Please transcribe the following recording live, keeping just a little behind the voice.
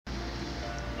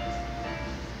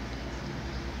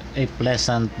A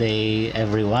pleasant day,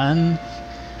 everyone.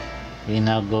 We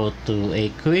now go to a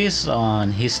quiz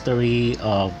on history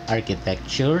of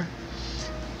architecture,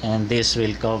 and this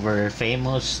will cover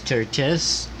famous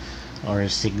churches or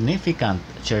significant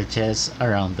churches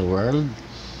around the world,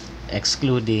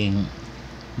 excluding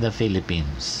the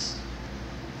Philippines.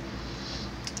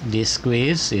 This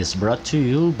quiz is brought to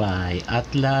you by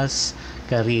ATLAS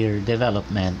Career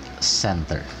Development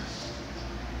Center.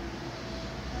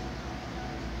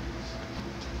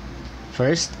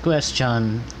 First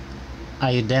question,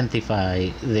 identify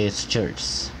this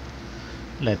church.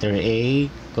 Letter A,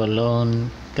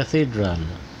 Cologne Cathedral.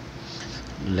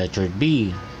 Letter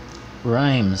B,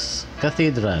 Reims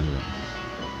Cathedral.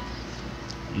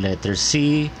 Letter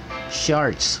C,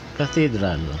 Chartres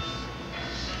Cathedral.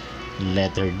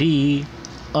 Letter D,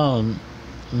 Ulm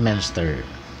Minster.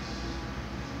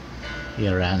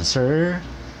 Your answer?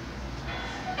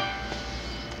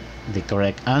 The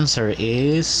correct answer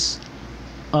is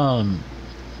Ulm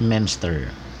Minster.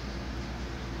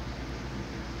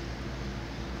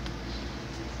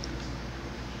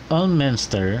 Ulm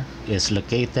Minster is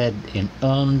located in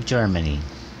Ulm, Germany.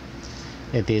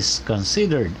 It is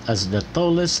considered as the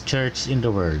tallest church in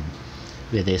the world,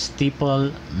 with a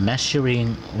steeple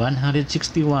measuring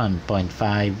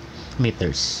 161.5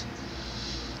 meters.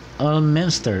 Ulm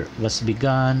Minster was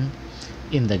begun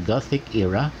in the Gothic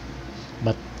era,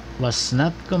 but was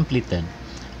not completed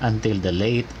until the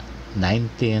late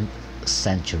 19th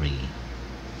century.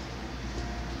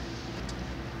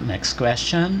 Next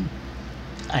question,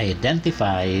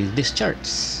 identify this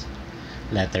church.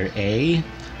 Letter A,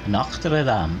 Notre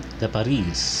Dame de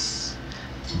Paris.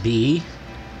 B,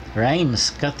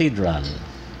 Reims Cathedral.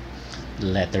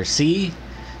 Letter C,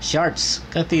 Chartres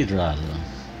Cathedral.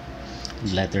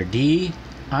 Letter D,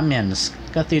 Amiens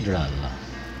Cathedral.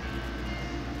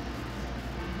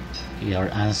 Your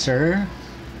answer?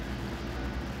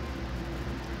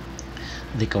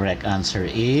 The correct answer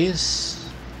is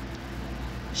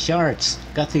Chartres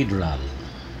Cathedral.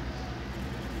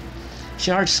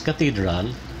 Chartres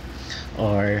Cathedral,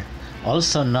 or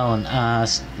also known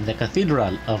as the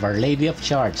Cathedral of Our Lady of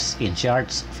Chartres in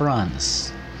Chartres,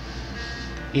 France.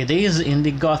 It is in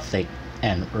the Gothic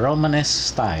and Romanesque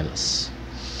styles,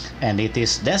 and it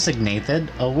is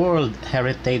designated a World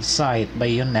Heritage Site by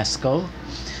UNESCO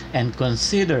and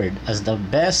considered as the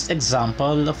best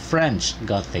example of French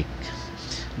Gothic.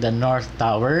 The North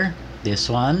Tower, this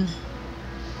one,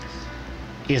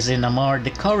 is in a more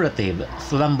decorative,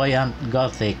 flamboyant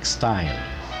Gothic style.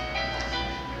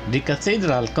 The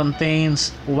cathedral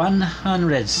contains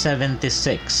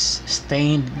 176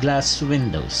 stained glass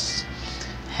windows,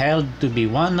 held to be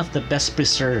one of the best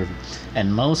preserved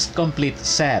and most complete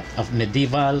set of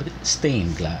medieval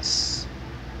stained glass.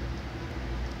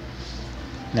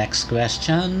 Next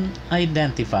question,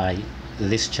 identify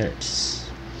this church.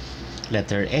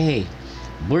 Letter A,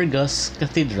 Burgos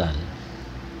Cathedral.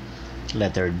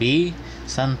 Letter B,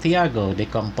 Santiago de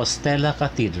Compostela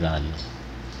Cathedral.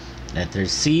 Letter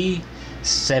C,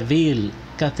 Seville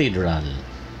Cathedral.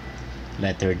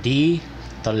 Letter D,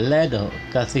 Toledo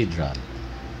Cathedral.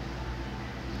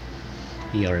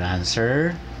 Your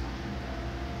answer?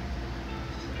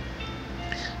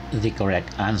 The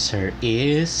correct answer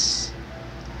is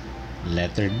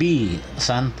letter B,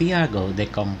 Santiago de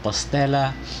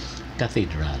Compostela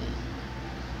Cathedral.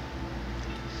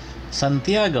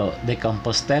 Santiago de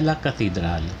Compostela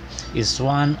Cathedral is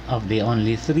one of the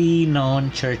only 3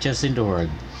 known churches in the world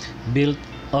built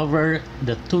over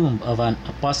the tomb of an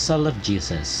apostle of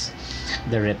Jesus,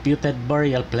 the reputed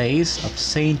burial place of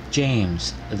Saint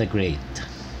James the Great.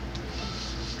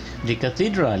 The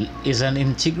cathedral is an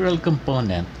integral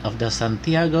component of the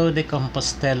Santiago de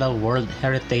Compostela World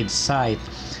Heritage Site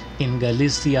in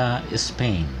Galicia,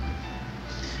 Spain.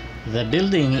 The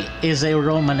building is a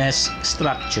Romanesque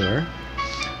structure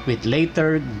with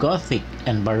later Gothic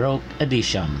and Baroque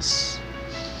additions.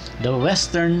 The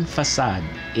western facade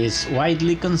is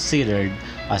widely considered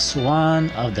as one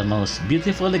of the most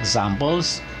beautiful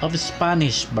examples of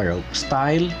Spanish Baroque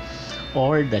style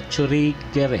or the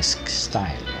Churrigueresque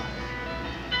style.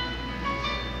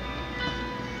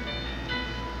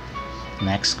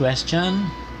 Next question,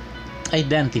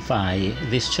 identify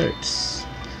this church.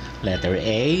 Letter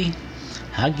A,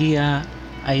 Hagia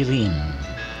Irene.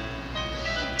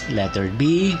 Letter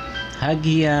B,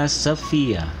 Hagia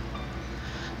Sophia.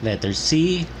 Letter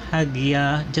C,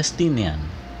 Hagia Justinian.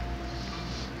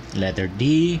 Letter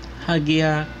D,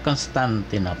 Hagia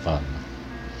Constantinople.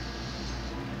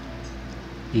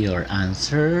 Your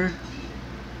answer?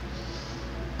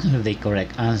 The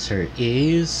correct answer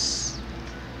is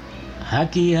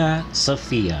Hagia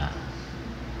Sophia.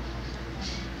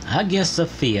 Hagia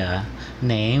Sophia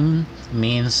name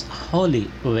means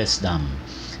holy wisdom,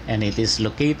 and it is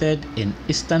located in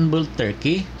Istanbul,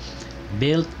 Turkey,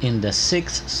 built in the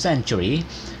 6th century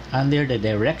under the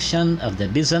direction of the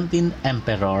Byzantine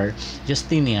Emperor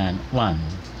Justinian I.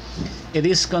 It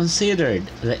is considered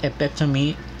the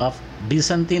epitome of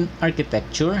Byzantine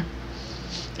architecture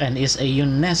and is a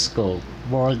UNESCO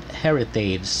World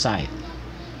Heritage Site.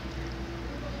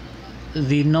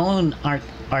 The known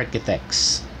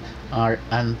architects are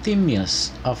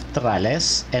Anthemius of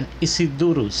Tralles and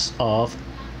Isidorus of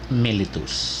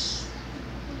Miletus.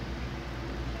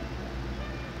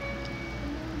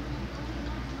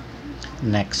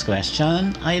 Next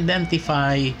question,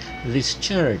 identify this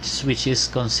church which is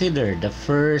considered the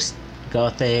first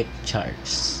Gothic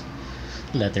church.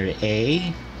 Letter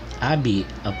A, Abbey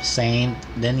of Saint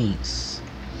Denis.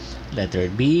 Letter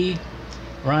B,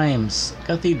 Reims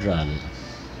Cathedral.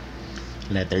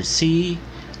 Letter C,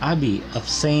 Abbey of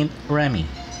Saint Remy.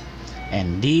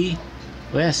 And D,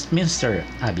 Westminster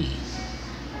Abbey.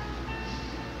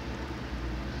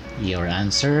 Your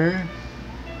answer?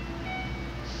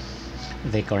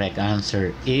 The correct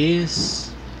answer is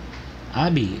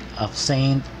Abbey of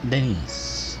Saint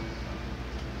Denis.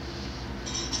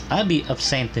 Abbey of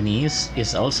Saint Denis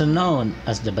is also known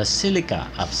as the Basilica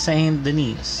of Saint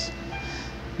Denis.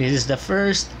 It is the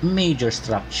first major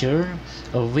structure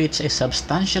of which a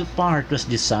substantial part was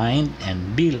designed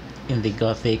and built in the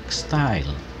Gothic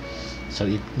style. So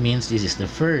it means this is the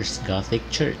first Gothic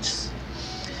church.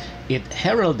 It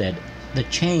heralded the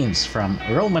change from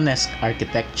Romanesque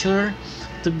architecture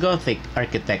to Gothic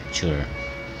architecture.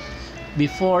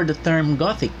 Before the term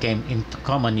Gothic came into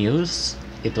common use,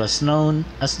 it was known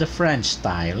as the French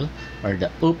style or the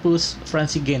Opus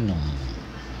Francigenum.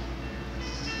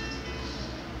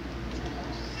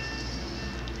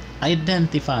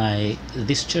 Identify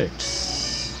this church.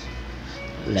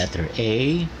 Letter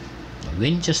A,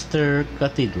 Winchester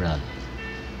Cathedral.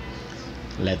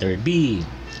 Letter B,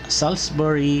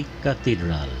 Salisbury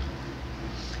Cathedral.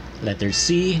 Letter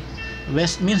C,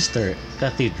 Westminster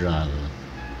Cathedral.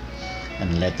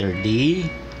 And letter D,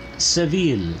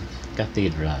 Seville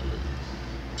Cathedral.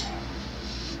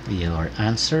 Your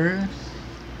answer?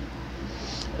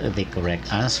 The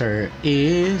correct answer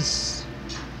is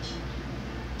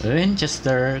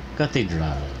Winchester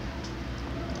Cathedral.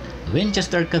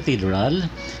 Winchester Cathedral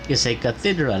is a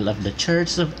cathedral of the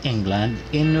Church of England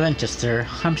in Winchester,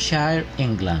 Hampshire,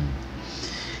 England.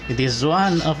 It is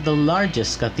one of the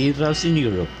largest cathedrals in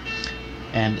Europe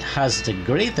and has the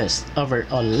greatest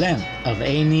overall length of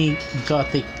any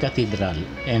Gothic cathedral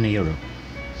in Europe.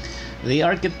 The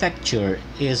architecture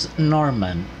is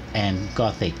Norman and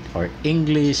Gothic or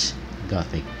English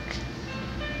Gothic.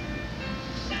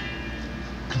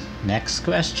 Next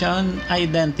question,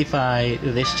 identify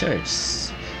this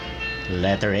church.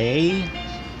 Letter A,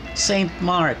 St.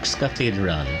 Mark's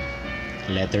Cathedral.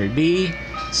 Letter B,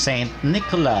 St.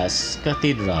 Nicholas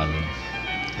Cathedral.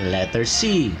 Letter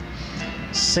C,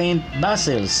 St.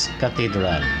 Basil's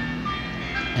Cathedral.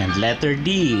 And letter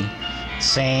D,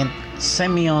 St.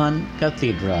 Simeon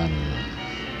Cathedral.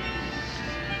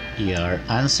 Your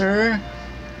answer?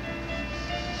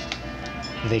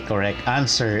 The correct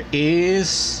answer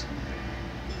is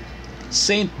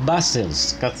St.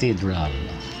 Basil's Cathedral.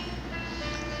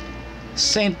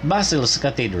 St. Basil's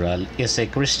Cathedral is a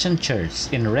Christian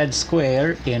church in Red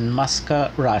Square in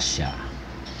Moscow, Russia.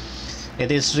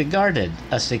 It is regarded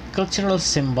as a cultural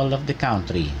symbol of the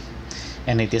country,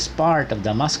 and it is part of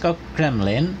the Moscow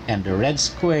Kremlin and the Red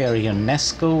Square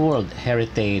UNESCO World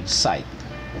Heritage Site.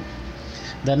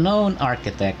 The known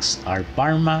architects are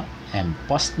Parma and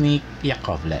Postnik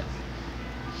Yakovlev.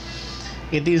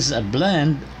 It is a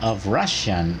blend of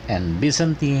Russian and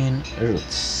Byzantine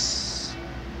roots.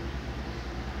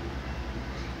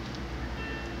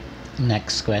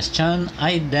 Next question,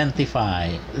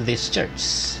 identify this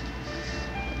church.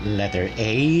 Letter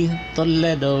A,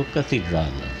 Toledo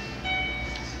Cathedral.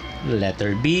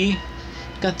 Letter B,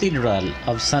 Cathedral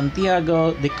of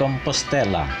Santiago de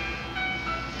Compostela.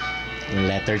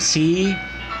 Letter C,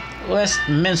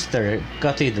 Westminster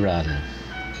Cathedral.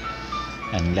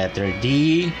 And letter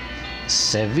D,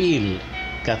 Seville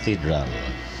Cathedral.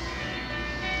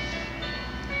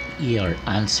 Your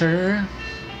answer?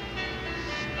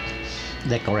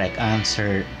 The correct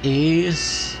answer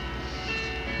is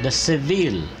the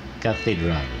Seville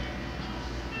Cathedral.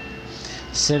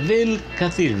 Seville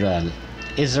Cathedral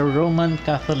is a Roman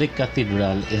Catholic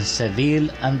cathedral in Seville,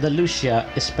 Andalusia,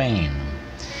 Spain.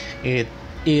 It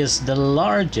is the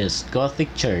largest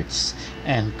Gothic church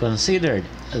and considered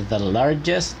the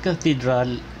largest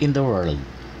cathedral in the world.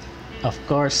 of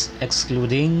course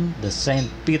excluding the St.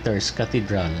 Peter's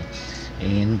Cathedral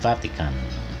in Vatican.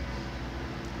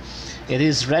 It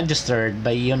is registered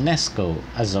by UNESCO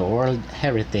as a World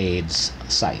Heritage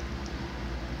Site.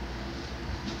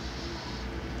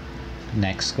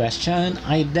 Next question,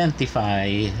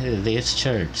 identify this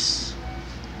church.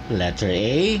 Letter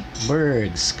A,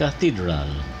 Berg's Cathedral.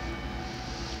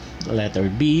 Letter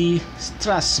B,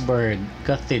 Strasbourg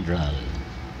Cathedral.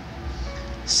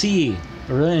 C,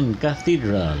 Rouen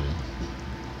Cathedral.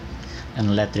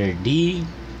 And letter D,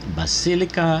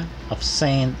 Basilica of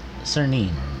Saint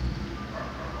Sernin.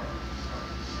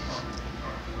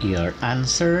 Your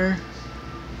answer,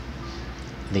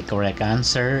 the correct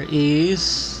answer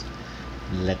is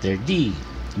letter D,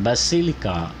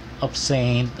 Basilica of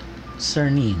Saint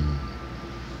Sernin.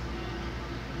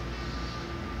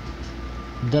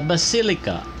 The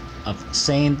Basilica of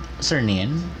Saint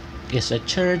Sernin is a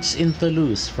church in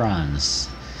Toulouse, France.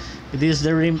 It is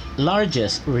the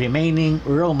largest remaining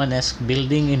Romanesque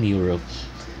building in Europe,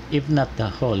 if not the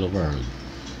whole world.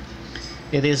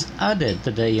 It is added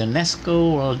to the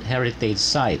UNESCO World Heritage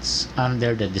Sites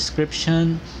under the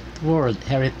description World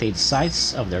Heritage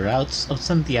Sites of the Routes of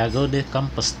Santiago de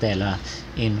Compostela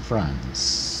in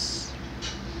France.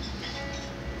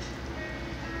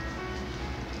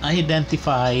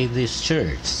 Identify this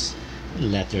church.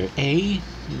 Letter A,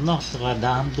 Notre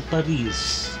Dame de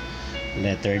Paris.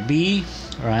 Letter B,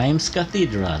 Reims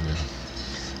Cathedral.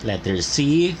 Letter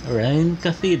C, Rennes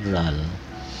Cathedral.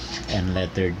 And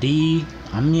letter D,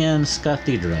 Amiens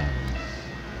Cathedral.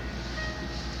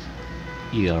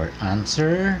 Your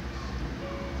answer,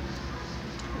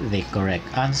 the correct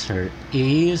answer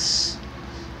is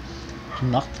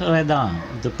Notre Dame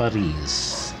de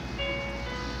Paris.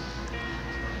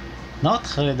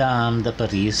 Notre Dame de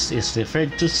Paris is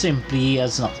referred to simply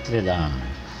as Notre Dame.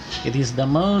 It is the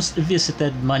most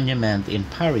visited monument in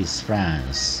Paris,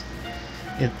 France.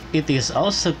 It is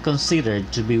also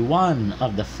considered to be one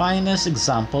of the finest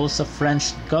examples of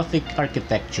French Gothic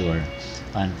architecture.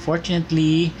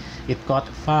 Unfortunately, it caught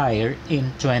fire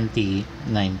in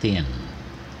 2019.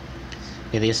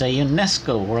 It is a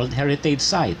UNESCO World Heritage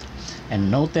Site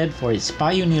and noted for its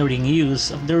pioneering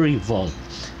use of the revolt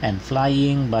and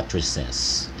flying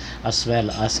buttresses, as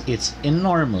well as its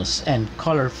enormous and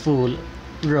colorful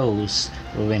rose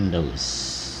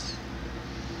windows.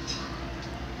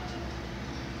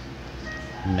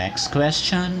 Next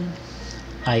question,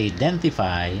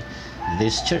 identify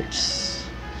this church.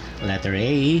 Letter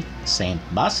A, St.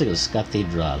 Basil's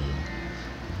Cathedral.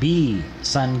 B,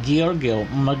 San Giorgio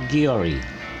Maggiore.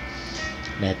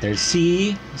 Letter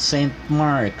C, St.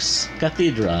 Mark's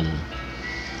Cathedral.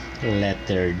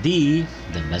 Letter D,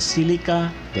 the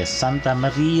Basilica de Santa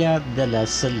Maria de la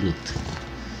Salute.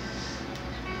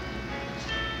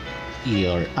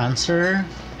 Your answer,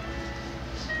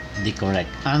 the correct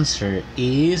answer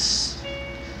is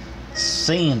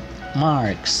St.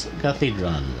 Mark's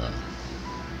Cathedral.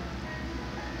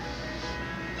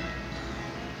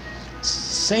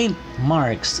 St.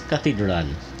 Mark's Cathedral,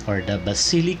 or the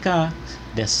Basilica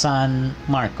de San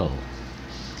Marco.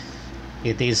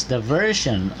 It is the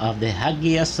version of the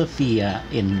Hagia Sophia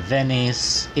in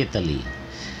Venice, Italy,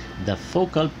 the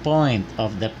focal point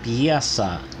of the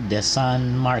Piazza de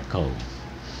San Marco.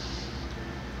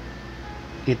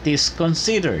 It is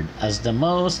considered as the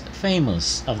most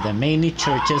famous of the many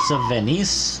churches of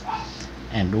Venice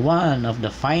and one of the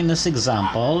finest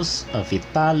examples of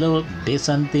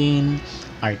Italo-Byzantine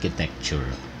architecture.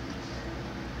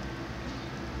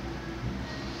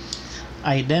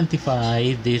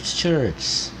 Identify this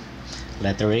church.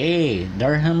 Letter A,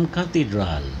 Durham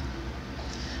Cathedral.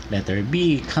 Letter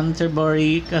B,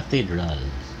 Canterbury Cathedral.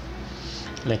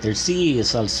 Letter C,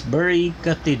 Salisbury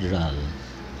Cathedral.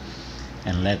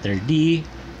 And letter D,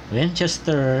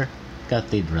 Winchester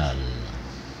Cathedral.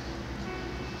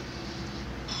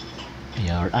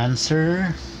 Your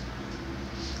answer,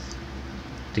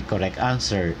 the correct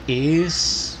answer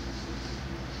is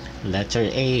letter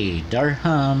A,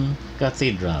 Durham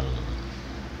Cathedral.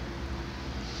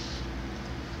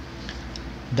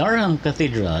 Durham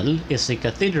Cathedral is a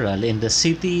cathedral in the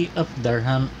city of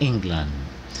Durham, England.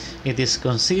 It is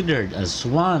considered as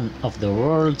one of the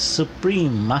world's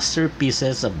supreme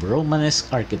masterpieces of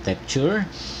Romanesque architecture,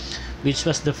 which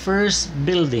was the first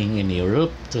building in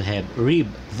Europe to have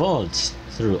ribbed vaults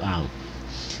throughout.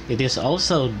 It is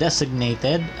also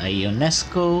designated a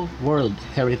UNESCO World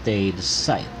Heritage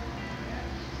Site.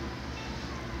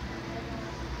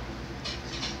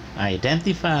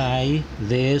 Identify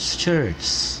this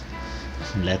church.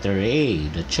 Letter A,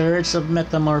 the Church of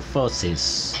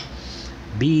Metamorphosis.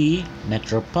 B,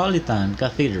 Metropolitan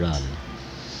Cathedral.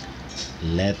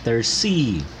 Letter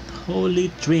C,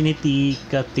 Holy Trinity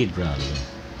Cathedral.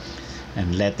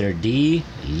 And letter D,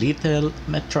 Little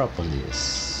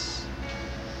Metropolis.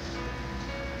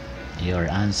 Your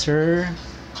answer?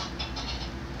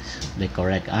 The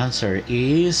correct answer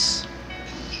is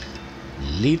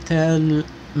Little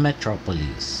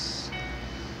Metropolis.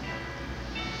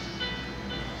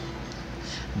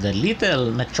 The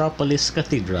Little Metropolis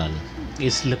Cathedral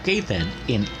is located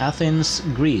in Athens,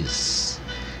 Greece.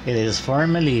 It is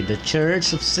formerly the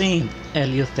Church of Saint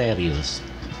Eleutherius.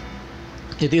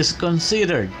 It is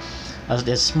considered as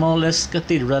the smallest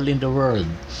cathedral in the world,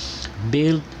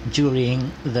 built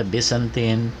during the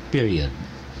Byzantine period.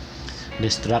 The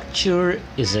structure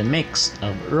is a mix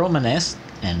of Romanesque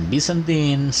and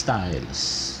Byzantine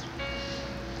styles.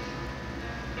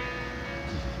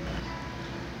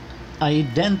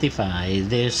 Identify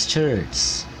this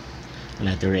church.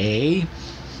 Letter A,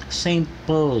 St.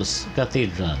 Paul's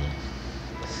Cathedral.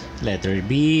 Letter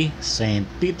B, St.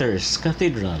 Peter's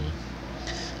Cathedral.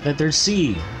 Letter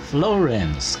C,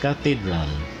 Florence Cathedral.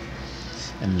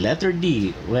 And letter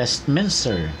D,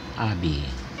 Westminster Abbey.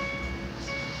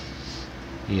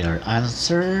 Your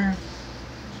answer?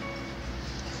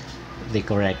 The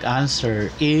correct answer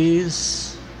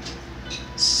is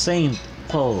St.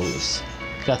 Paul's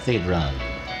Cathedral.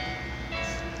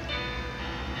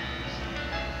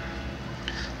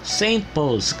 St.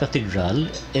 Paul's Cathedral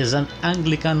is an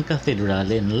Anglican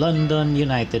cathedral in London,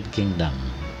 United Kingdom.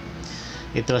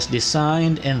 It was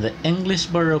designed in the English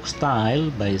Baroque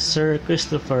style by Sir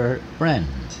Christopher Wren.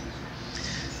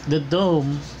 The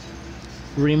dome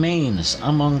remains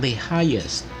among the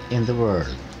highest in the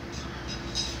world.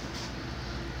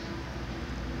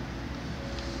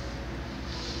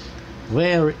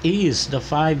 Where is the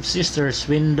Five Sisters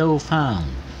window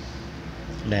found?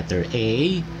 Letter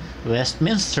A,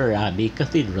 Westminster Abbey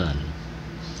Cathedral.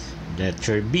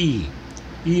 Letter B,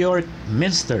 York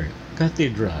Minster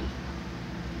Cathedral.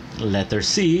 Letter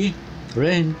C,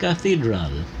 Rennes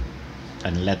Cathedral.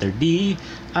 And letter D,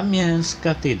 Amiens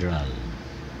Cathedral.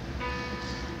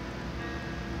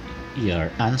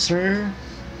 Your answer?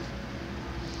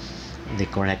 The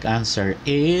correct answer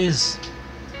is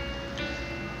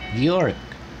York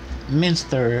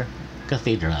Minster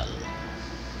Cathedral.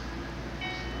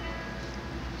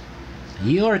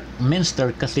 York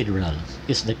Minster Cathedral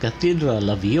is the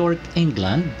Cathedral of York,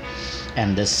 England,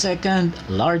 and the second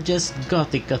largest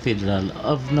Gothic cathedral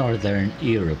of Northern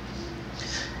Europe.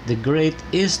 The Great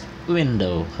East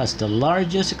Window has the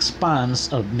largest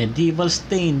expanse of medieval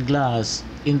stained glass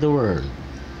in the world.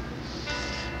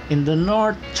 In the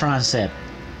north transept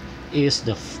is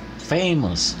the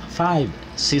famous Five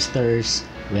Sisters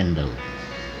window.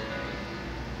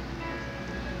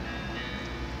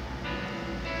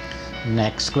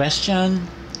 Next question,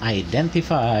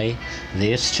 identify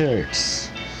this church.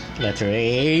 Letter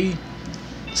A,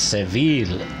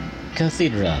 Seville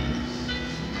Cathedral.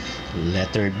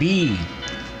 Letter B,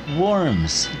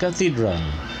 Worms Cathedral.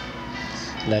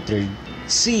 Letter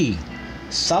C,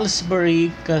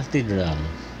 Salisbury Cathedral.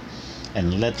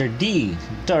 And letter D,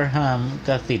 Durham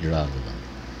Cathedral.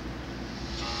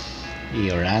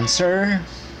 Your answer?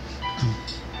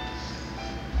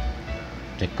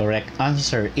 The correct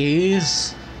answer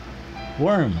is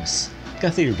Worms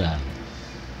Cathedral.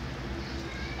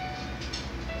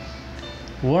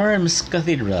 Worms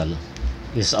Cathedral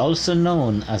is also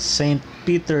known as St.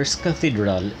 Peter's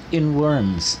Cathedral in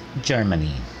Worms,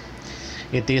 Germany.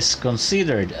 It is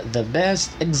considered the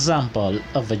best example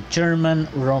of a German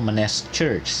Romanesque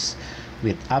church,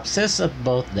 with apses at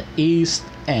both the east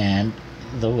and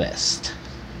the west.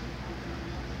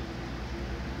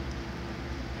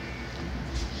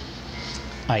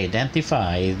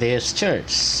 Identify this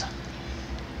church.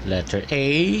 Letter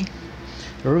A,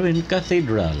 Ruined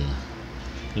Cathedral.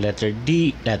 Letter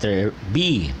B,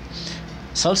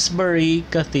 Salisbury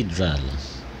Cathedral.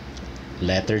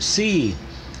 Letter C,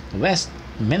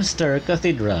 Westminster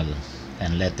Cathedral.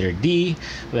 And letter D,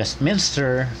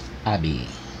 Westminster Abbey.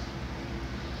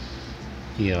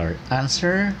 Your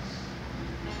answer?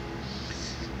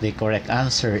 The correct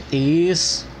answer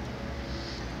is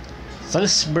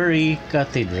Salisbury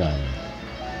Cathedral.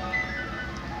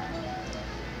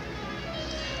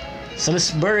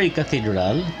 Salisbury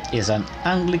Cathedral is an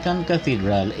Anglican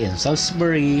cathedral in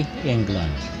Salisbury,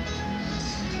 England.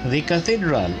 The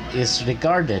cathedral is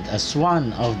regarded as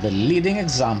one of the leading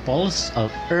examples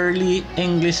of early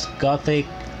English Gothic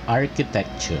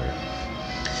architecture.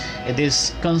 It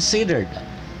is considered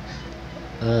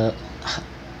a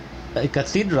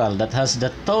cathedral that has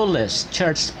the tallest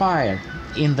church spire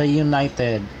in the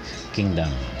United Kingdom.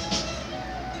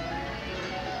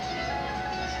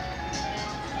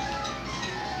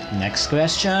 Next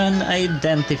question,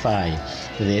 identify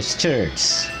this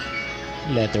church.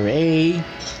 Letter A,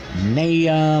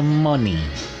 Nea Moni.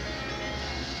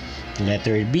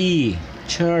 Letter B,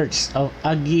 Church of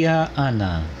Agia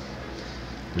Ana.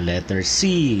 Letter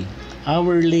C,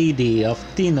 Our Lady of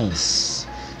Tinus.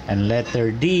 And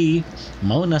letter D,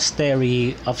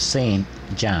 Monastery of Saint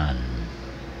John.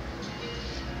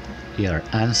 Your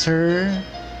answer?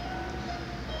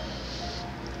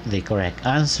 The correct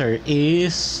answer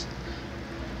is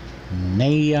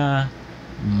Nea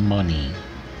Moni.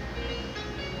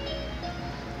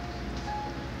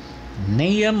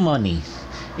 Nea Moni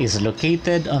is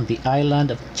located on the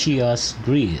island of Chios,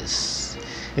 Greece.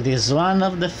 It is one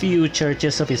of the few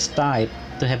churches of its type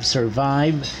to have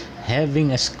survived,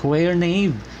 having a square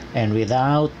nave and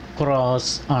without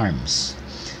cross arms,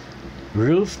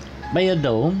 roofed by a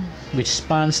dome which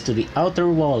spans to the outer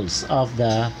walls of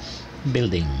the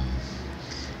building.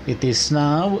 It is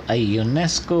now a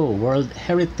UNESCO World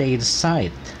Heritage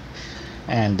Site,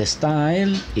 and the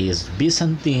style is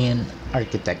Byzantine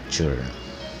architecture.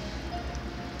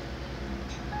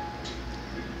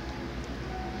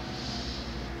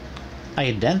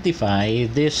 Identify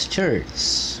this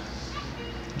church.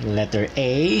 Letter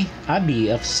A, Abbey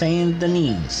of Saint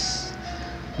Denis.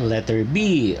 Letter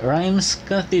B, Reims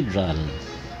Cathedral.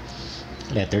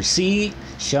 Letter C,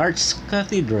 Chartres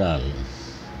Cathedral.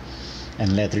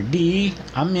 And letter D,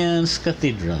 Amiens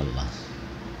Cathedral.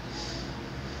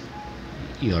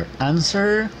 Your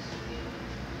answer?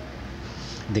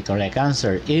 The correct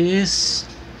answer is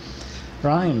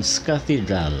Reims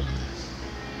Cathedral.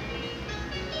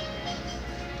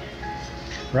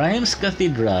 Reims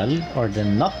Cathedral, or the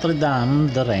Notre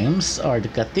Dame de Reims, or the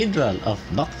Cathedral of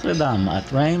Notre Dame at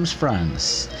Reims,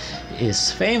 France,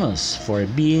 is famous for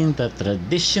being the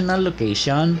traditional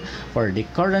location for the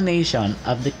coronation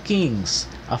of the kings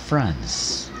of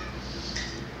France.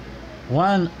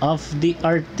 One of the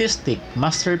artistic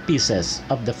masterpieces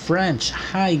of the French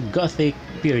High Gothic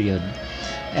period,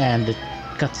 and the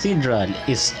cathedral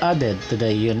is added to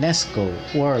the UNESCO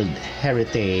World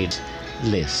Heritage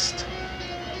List.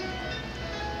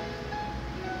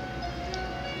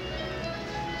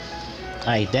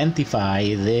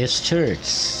 Identify this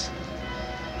church.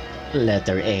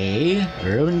 Letter A,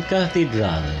 Rouen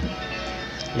Cathedral.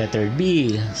 Letter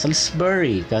B,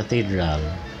 Salisbury Cathedral.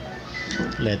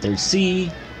 Letter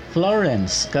C,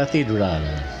 Florence Cathedral.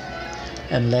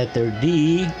 And letter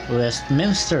D,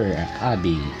 Westminster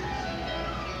Abbey.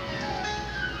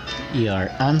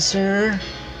 Your answer?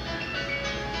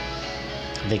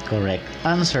 The correct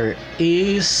answer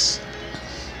is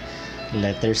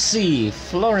letter C,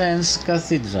 Florence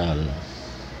Cathedral.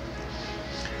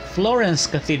 Florence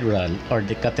Cathedral, or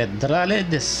the Cattedrale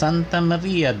di Santa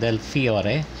Maria del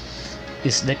Fiore,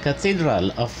 is the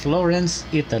Cathedral of Florence,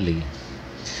 Italy.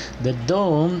 The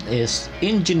dome is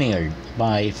engineered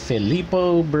by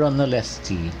Filippo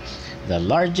Brunelleschi,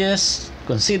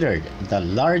 considered the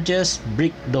largest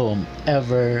brick dome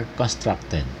ever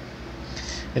constructed.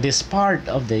 It is part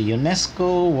of the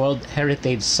UNESCO World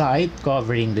Heritage Site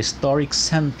covering the historic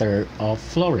center of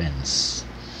Florence.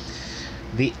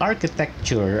 The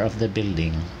architecture of the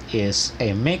building is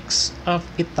a mix of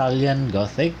Italian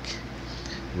Gothic,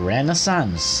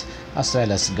 Renaissance, as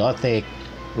well as Gothic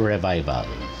Revival.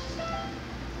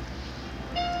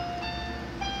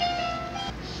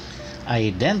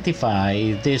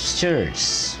 Identify this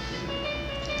church.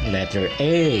 Letter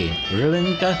A,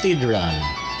 Rouen Cathedral.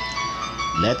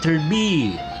 Letter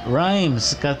B,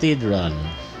 Reims Cathedral.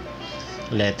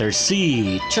 Letter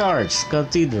C, Chartres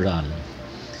Cathedral.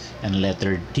 And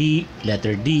letter D,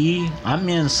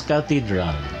 Amiens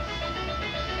Cathedral.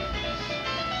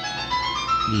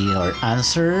 Your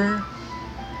answer?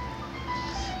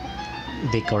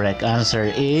 The correct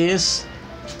answer is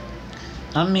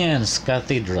Amiens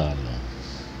Cathedral.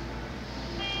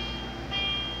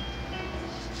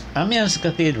 Amiens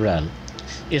Cathedral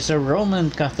is a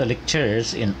Roman Catholic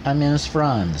church in Amiens,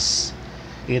 France.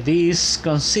 It is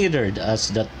considered as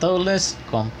the tallest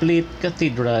complete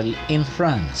cathedral in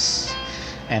France,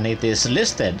 and it is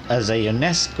listed as a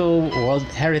UNESCO World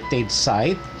Heritage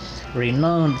Site,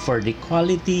 renowned for the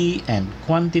quality and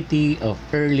quantity of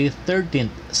early 13th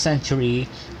century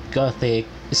Gothic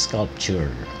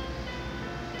sculpture.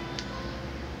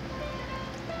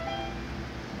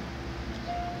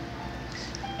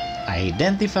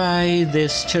 Identify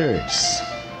this church.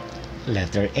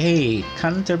 Letter A,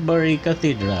 Canterbury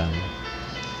Cathedral.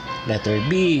 Letter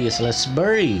B,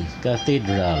 Salisbury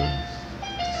Cathedral.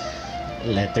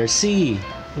 Letter C,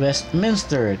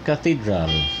 Westminster Cathedral.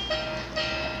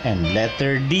 And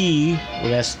letter D,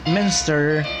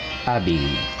 Westminster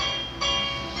Abbey.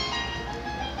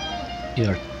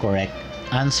 Your correct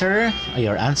answer,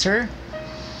 your answer?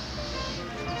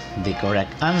 The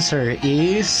correct answer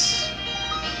is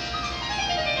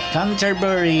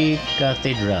Canterbury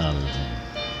Cathedral.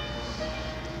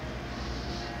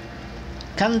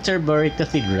 Canterbury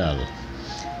Cathedral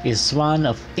is one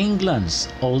of England's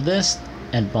oldest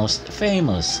and most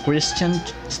famous Christian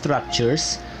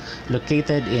structures,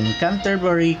 located in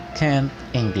Canterbury, Kent,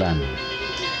 England.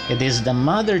 It is the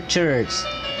mother church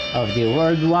of the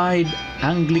worldwide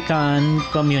Anglican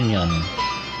Communion.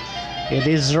 It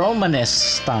is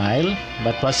Romanesque style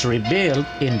but was rebuilt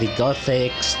in the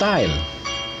Gothic style.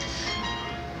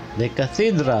 The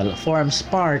cathedral forms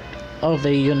part of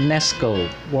a UNESCO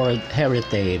World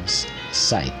Heritage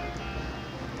Site.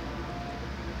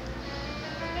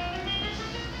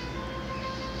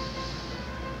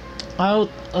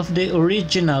 Out of the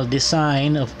original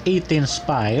design of 18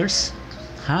 spires,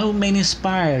 how many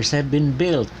spires have been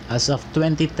built as of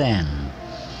 2010?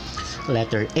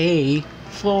 Letter A,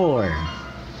 4.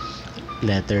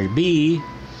 Letter B,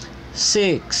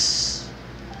 6.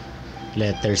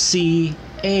 Letter C,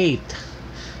 8.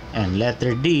 And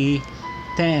letter D,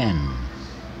 10.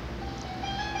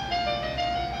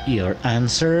 Your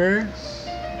answer?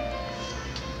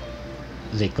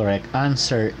 The correct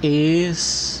answer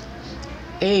is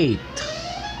 8.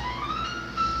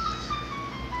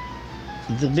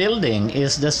 The building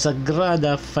is the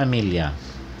Sagrada Familia.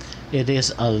 It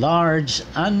is a large,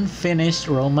 unfinished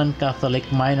Roman Catholic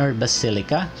minor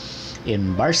basilica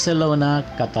in Barcelona,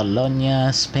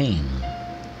 Catalonia, Spain.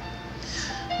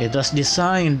 It was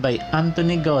designed by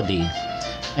Antoni Gaudí,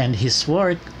 and his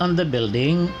work on the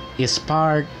building is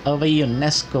part of a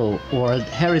UNESCO World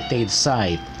Heritage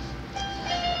Site.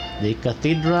 The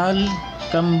cathedral,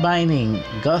 combining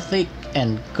Gothic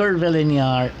and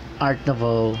curvilinear Art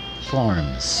Nouveau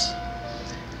forms.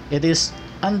 It is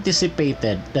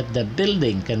anticipated that the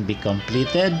building can be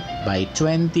completed by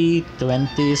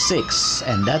 2026,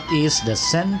 and that is the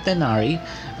centenary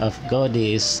of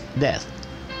Gaudí's death.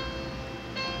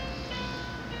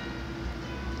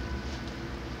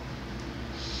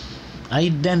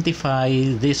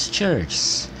 Identify this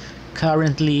church,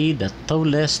 currently the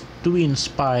tallest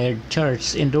twin-spired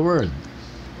church in the world.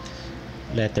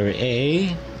 Letter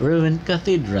A, Ruined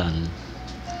Cathedral.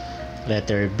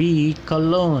 Letter B,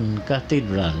 Cologne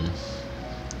Cathedral.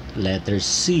 Letter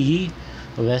C,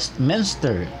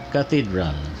 Westminster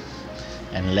Cathedral.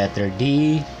 And letter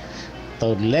D,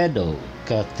 Toledo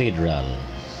Cathedral.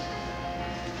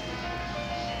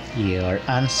 Your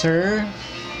answer?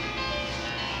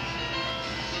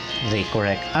 The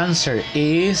correct answer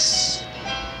is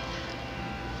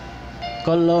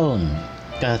Cologne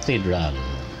Cathedral.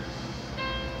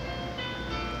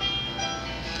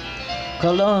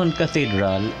 Cologne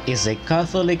Cathedral is a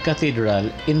Catholic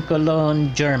cathedral in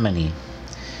Cologne, Germany.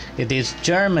 It is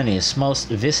Germany's most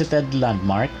visited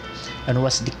landmark and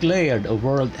was declared a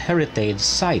World Heritage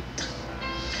Site.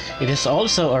 It is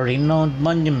also a renowned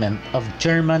monument of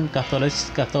German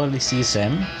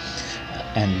Catholicism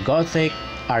and Gothic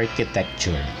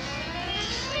architecture.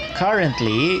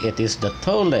 Currently, it is the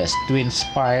tallest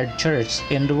twin-spired church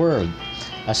in the world,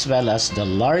 as well as the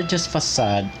largest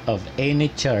facade of any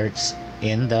church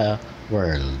in the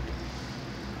world.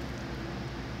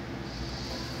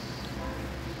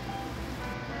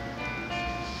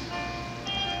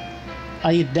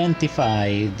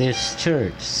 Identify this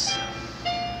church.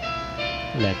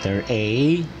 Letter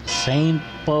A, St.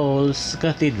 Paul's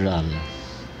Cathedral.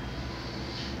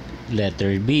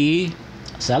 Letter B,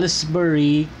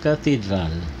 Salisbury Cathedral.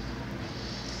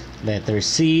 Letter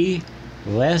C,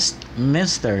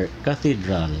 Westminster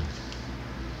Cathedral.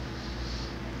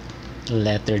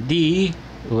 Letter D,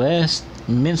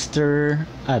 Westminster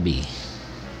Abbey.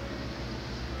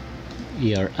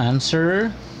 Your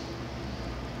answer?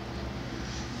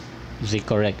 The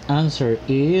correct answer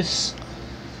is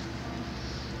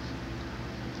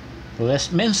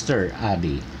Westminster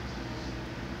Abbey.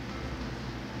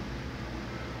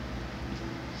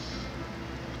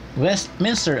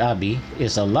 Westminster Abbey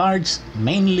is a large,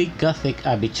 mainly Gothic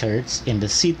abbey church in the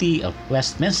city of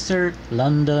Westminster,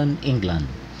 London, England.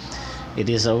 It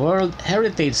is a World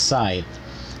Heritage Site,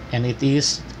 and it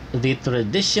is the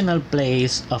traditional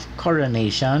place of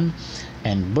coronation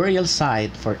and burial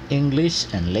site for English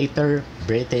and later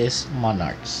British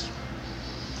monarchs.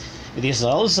 It is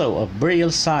also a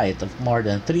burial site of more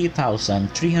than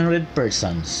 3,300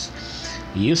 persons,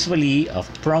 usually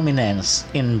of prominence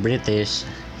in British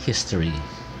history.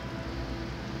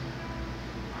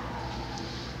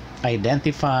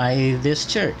 Identify this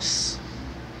church.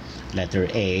 Letter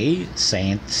A,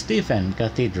 St. Stephen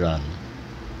Cathedral.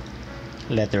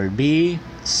 Letter B,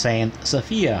 Saint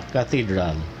Sophia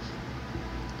Cathedral.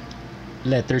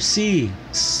 Letter C,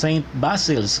 Saint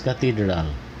Basil's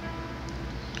Cathedral.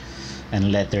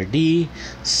 And letter D,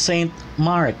 Saint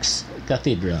Mark's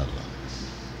Cathedral.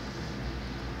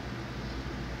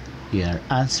 Your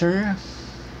answer?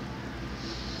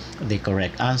 The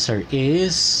correct answer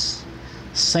is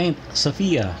Saint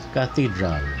Sophia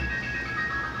Cathedral.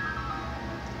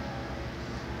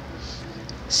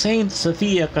 Saint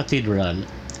Sophia Cathedral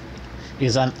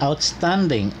is an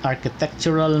outstanding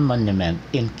architectural monument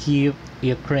in Kyiv,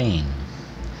 Ukraine.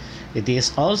 It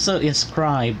is also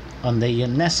inscribed on the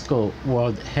UNESCO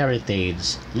World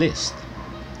Heritage List.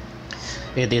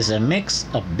 It is a mix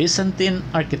of Byzantine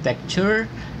architecture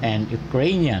and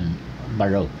Ukrainian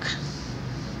Baroque.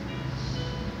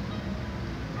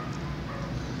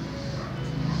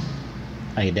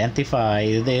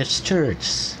 Identify this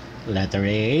church. Letter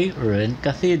A, Ruined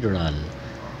Cathedral.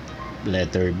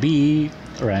 Letter B,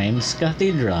 Reims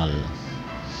Cathedral.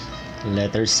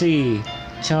 Letter C,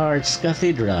 Chartres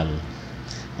Cathedral.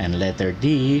 And letter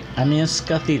D, Amiens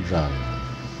Cathedral.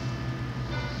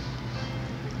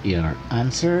 Your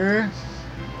answer?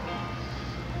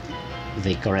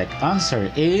 The correct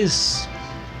answer is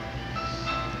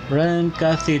Reims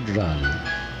Cathedral.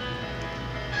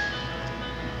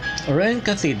 Reims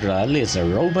Cathedral is a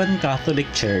Roman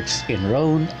Catholic church in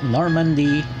Rhône,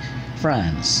 Normandy,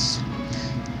 France.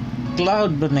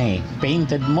 Claude Monet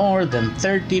painted more than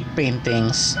 30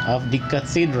 paintings of the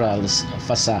cathedral's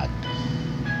facade.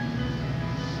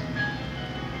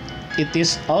 It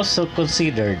is also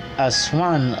considered as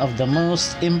one of the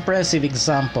most impressive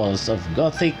examples of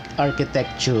Gothic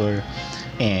architecture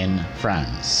in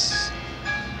France.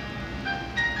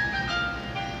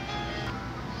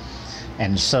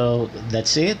 And so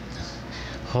that's it.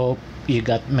 Hope you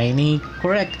got many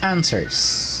correct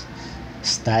answers.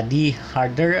 Study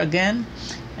harder again,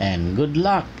 and good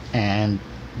luck and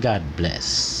God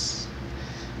bless.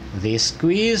 This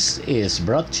quiz is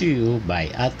brought to you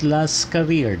by Atlas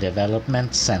Career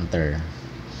Development Center.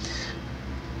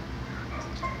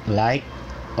 Like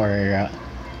or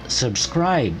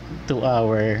subscribe to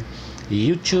our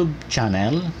YouTube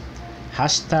channel,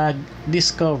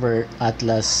 #Discover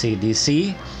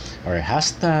ATLAS-CDC or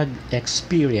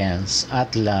 #Experience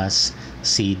ATLAS-CDC.